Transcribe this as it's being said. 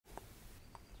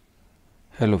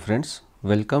Hello friends,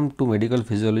 welcome to Medical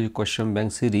Physiology Question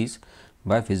Bank Series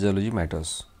by Physiology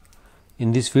Matters.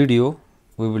 In this video,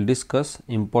 we will discuss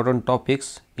important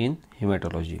topics in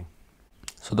hematology.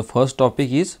 So the first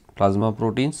topic is plasma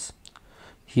proteins.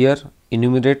 Here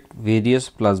enumerate various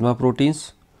plasma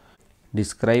proteins,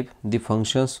 describe the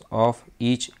functions of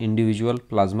each individual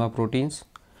plasma proteins,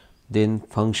 then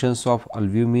functions of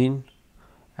albumin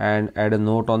and add a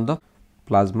note on the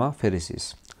plasma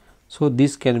pheresis. So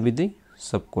this can be the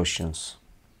sub questions.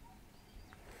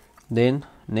 Then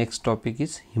next topic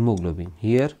is hemoglobin.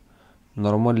 Here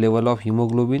normal level of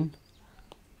hemoglobin,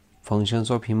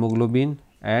 functions of hemoglobin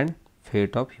and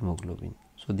fate of hemoglobin.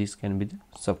 So this can be the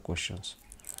sub questions.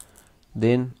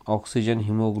 Then oxygen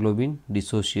hemoglobin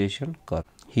dissociation curve.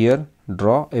 Here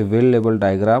draw a well labeled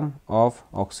diagram of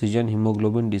oxygen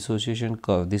hemoglobin dissociation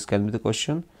curve. This can be the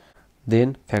question.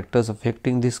 Then factors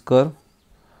affecting this curve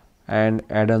and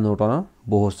add a note on a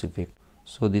Bohr's effect.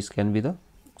 So this can be the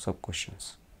sub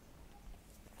questions.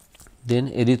 Then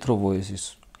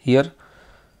erythropoiesis. Here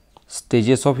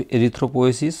stages of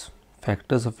erythropoiesis,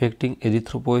 factors affecting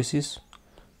erythropoiesis,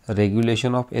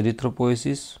 regulation of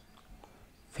erythropoiesis,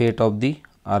 fate of the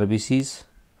RBCs,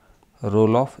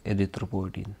 role of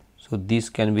erythropoietin. So these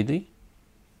can be the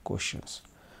questions.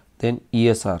 Then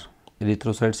ESR,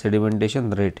 erythrocyte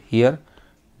sedimentation rate. Here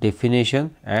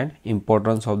definition and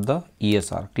importance of the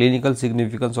ESR, clinical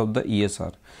significance of the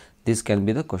ESR. This can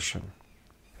be the question.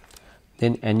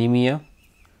 Then anemia,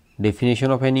 definition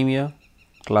of anemia,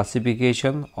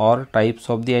 classification or types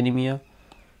of the anemia,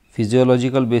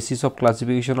 physiological basis of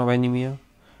classification of anemia,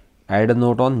 add a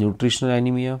note on nutritional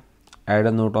anemia, add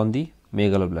a note on the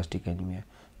megaloblastic anemia.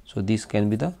 So this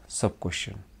can be the sub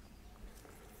question.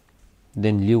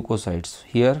 Then leukocytes.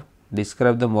 Here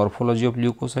describe the morphology of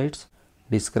leukocytes,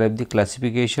 describe the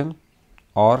classification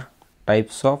or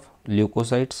types of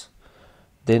leukocytes,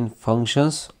 then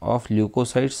functions of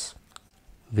leukocytes,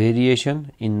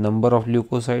 variation in number of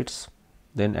leukocytes,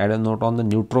 then add a note on the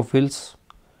neutrophils,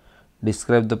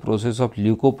 describe the process of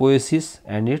leukopoiesis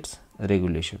and its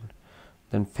regulation,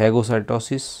 then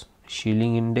phagocytosis,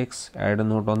 Schilling index, add a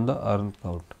note on the urn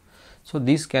count. So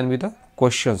these can be the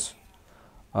questions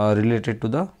related to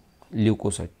the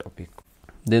leukocyte topic.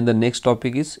 Then the next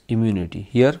topic is immunity.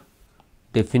 Here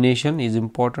definition is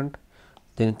important,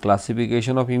 then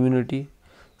classification of immunity,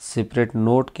 separate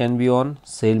note can be on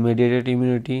cell mediated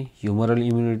immunity, humoral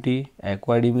immunity,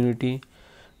 acquired immunity,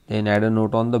 then add a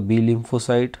note on the B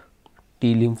lymphocyte,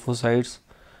 T lymphocytes.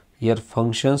 Here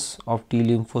functions of T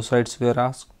lymphocytes were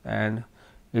asked and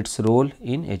its role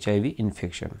in HIV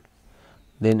infection.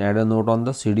 Then add a note on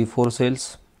the CD4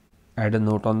 cells, add a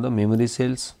note on the memory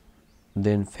cells,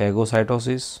 then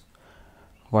phagocytosis,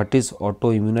 what is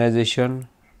autoimmunization,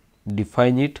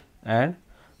 define it and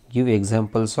give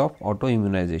examples of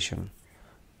autoimmunization.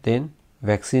 Then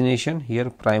vaccination, here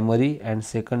primary and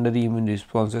secondary immune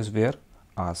responses were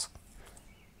asked.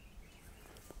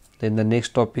 Then the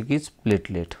next topic is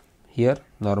platelet. Here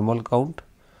normal count,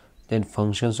 then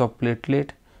functions of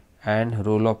platelet and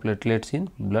role of platelets in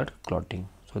blood clotting.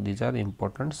 So these are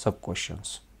important sub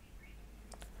questions.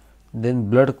 Then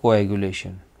blood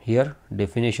coagulation. Here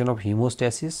definition of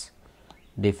hemostasis,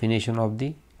 definition of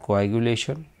the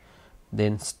coagulation,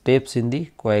 then steps in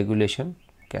the coagulation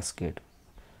cascade.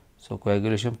 So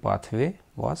coagulation pathway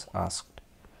was asked.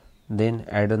 Then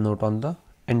add a note on the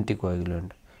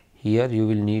anticoagulant. Here you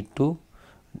will need to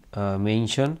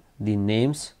mention the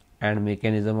names and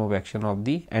mechanism of action of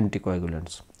the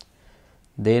anticoagulants.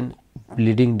 Then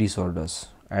bleeding disorders,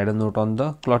 add a note on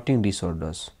the clotting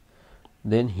disorders.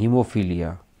 Then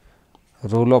hemophilia,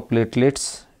 role of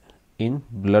platelets in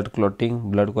blood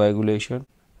clotting, blood coagulation.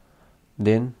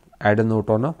 Then add a note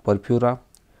on a purpura,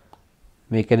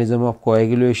 mechanism of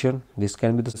coagulation. This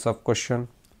can be the sub question.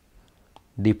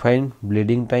 Define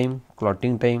bleeding time,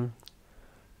 clotting time.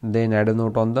 Then add a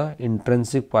note on the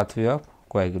intrinsic pathway of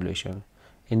coagulation.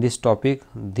 In this topic,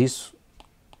 this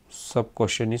sub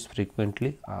question is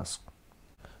frequently asked.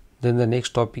 Then the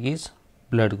next topic is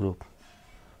blood group.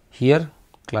 Here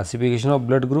classification of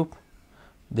blood group,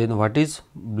 then what is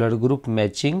blood group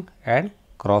matching and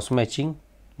cross matching,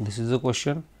 this is the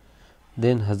question.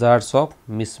 Then hazards of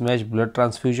mismatched blood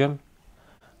transfusion,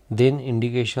 then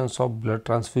indications of blood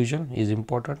transfusion is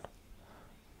important.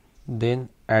 Then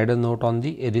add a note on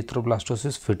the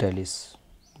erythroblastosis fetalis,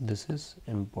 this is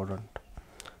important.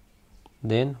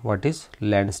 Then what is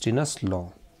Landstein's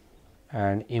law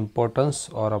and importance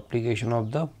or application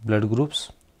of the blood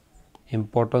groups,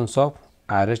 importance of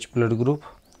RH blood group,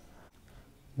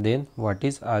 then what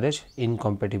is RH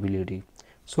incompatibility.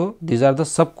 So these are the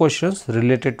sub questions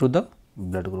related to the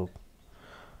blood group.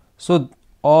 So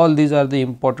all these are the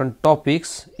important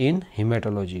topics in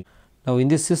hematology. Now in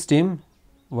this system,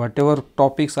 whatever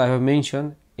topics I have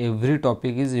mentioned, every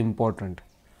topic is important.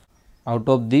 Out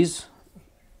of these,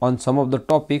 on some of the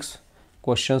topics,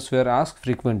 questions were asked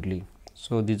frequently.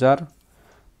 So these are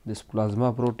this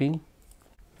plasma protein,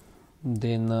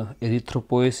 then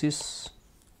erythropoiesis,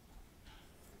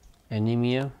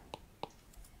 anemia,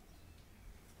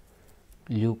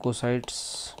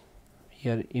 leukocytes.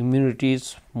 Here immunity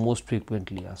is most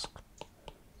frequently asked.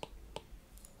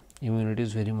 Immunity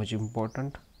is very much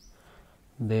important.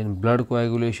 Then blood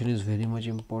coagulation is very much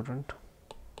important.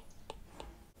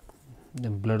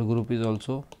 Then blood group is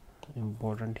also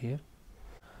important here.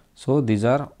 So these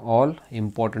are all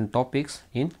important topics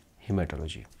in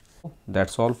hematology.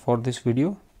 That's all for this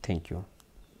video. Thank you.